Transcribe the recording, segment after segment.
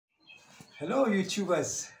Hello,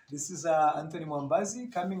 YouTubers. This is Anthony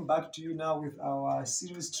Mwambazi coming back to you now with our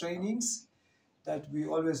series trainings that we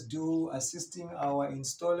always do, assisting our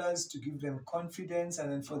installers to give them confidence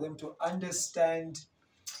and then for them to understand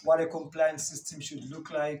what a compliance system should look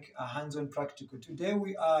like, a hands-on practical. Today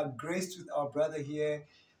we are graced with our brother here,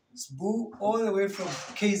 Sbu, all the way from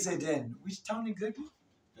KZN. Which town exactly?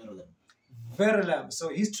 Verulam. So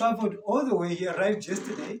he's traveled all the way. He arrived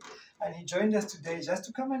yesterday and he joined us today just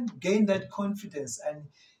to come and gain that confidence. And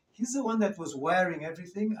he's the one that was wiring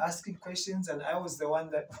everything, asking questions, and I was the one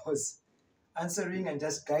that was answering and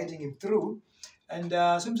just guiding him through. And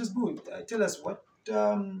so Mr. Sbu, tell us what,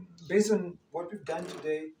 based on what we've done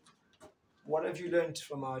today, what have you learned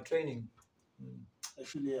from our training?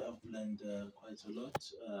 Actually, I've learned quite a lot.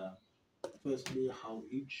 Firstly, how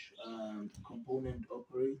each component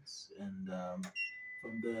operates, and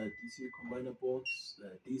from the DC combiner box,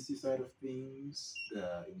 the DC side of things,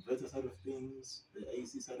 the inverter side of things, the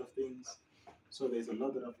AC side of things. So there's a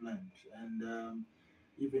lot that I've learned, and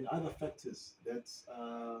even other factors that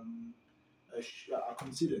are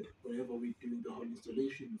considered whenever we're doing the whole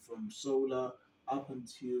installation, from solar up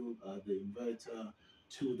until the inverter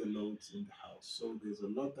to the loads in the house. So there's a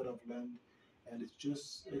lot that I've learned, and it's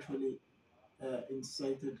just actually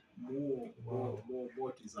incited more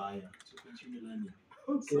desire to continue learning.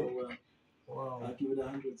 Okay. So Wow. I'll give it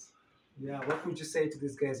 100. Yeah, what would you say to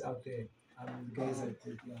these guys out there? The guys that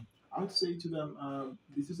yeah. I would say to them,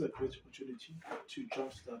 this is a great opportunity to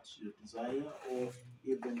jumpstart your desire, or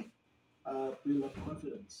even build up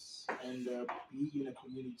confidence, and be in a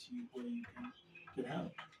community where you can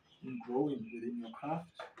help in growing within your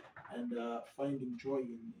craft, and finding joy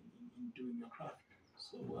in doing your craft.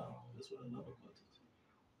 So that's what I love about it.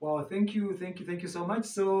 Wow, thank you so much.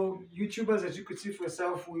 So YouTubers, as you could see for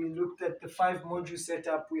yourself, we looked at the 5 module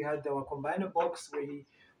setup. We had our combiner box where we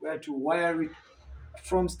had to wire it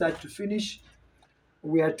from start to finish.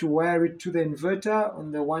 We had to wire it to the inverter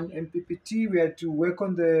on the one MPPT. We had to work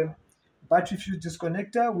on the battery fuse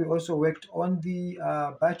disconnector. We also worked on the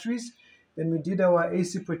batteries. Then we did our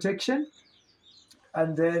AC protection.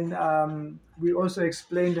 And then we also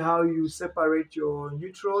explained how you separate your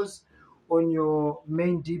neutrals on your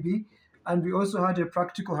main DB. And we also had a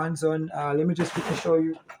practical hands-on, let me just quickly show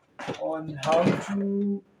you on how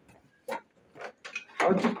to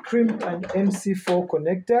crimp an MC4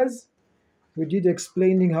 connectors. We did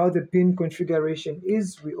explaining how the pin configuration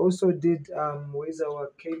is. We also did, where's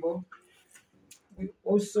our cable? We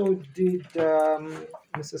also did,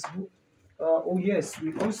 Mrs. Oh yes,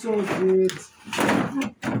 we also did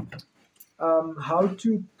how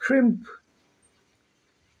to crimp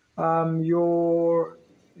your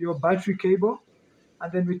battery cable,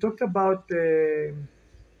 and then we talked about the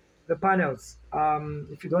panels.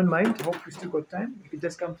 If you don't mind, hope we still got time. You can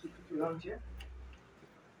just come around here.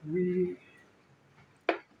 If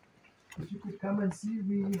you could come and see,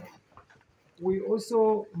 we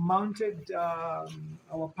also mounted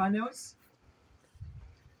our panels,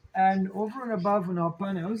 and over and above on our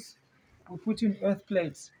panels, we put in earth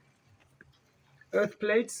plates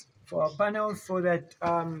for our panels, so that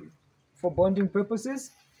for bonding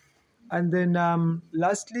purposes. And then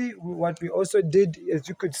lastly, what we also did, as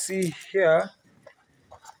you could see here,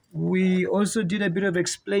 we also did a bit of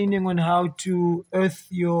explaining on how to earth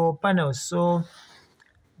your panels. So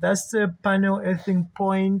that's the panel earthing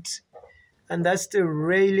point, and that's the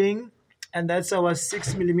railing, and that's our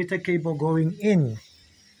 6mm cable going in.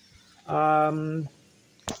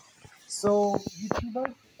 So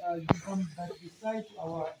YouTubers, you come back beside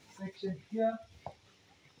our section here.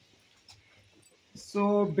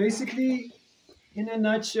 So basically, in a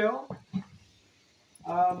nutshell,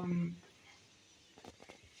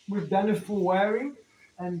 we've done a full wiring,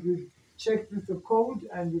 and we've checked with the code,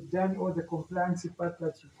 and we've done all the compliance part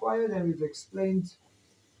that's required, and we've explained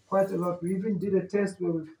quite a lot. We even did a test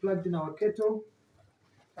where we've plugged in our kettle,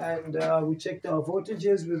 and we checked our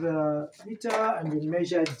voltages with a meter, and we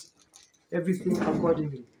measured everything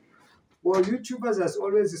accordingly. Well, YouTubers, as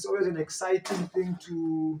always, it's always an exciting thing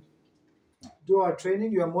to do our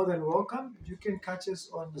training. You are more than welcome. You can catch us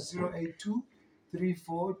on 082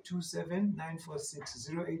 3427 946.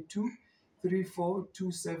 082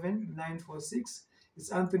 3427 946.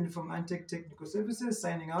 It's Anthony from Antec Technical Services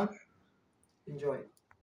signing out. Enjoy.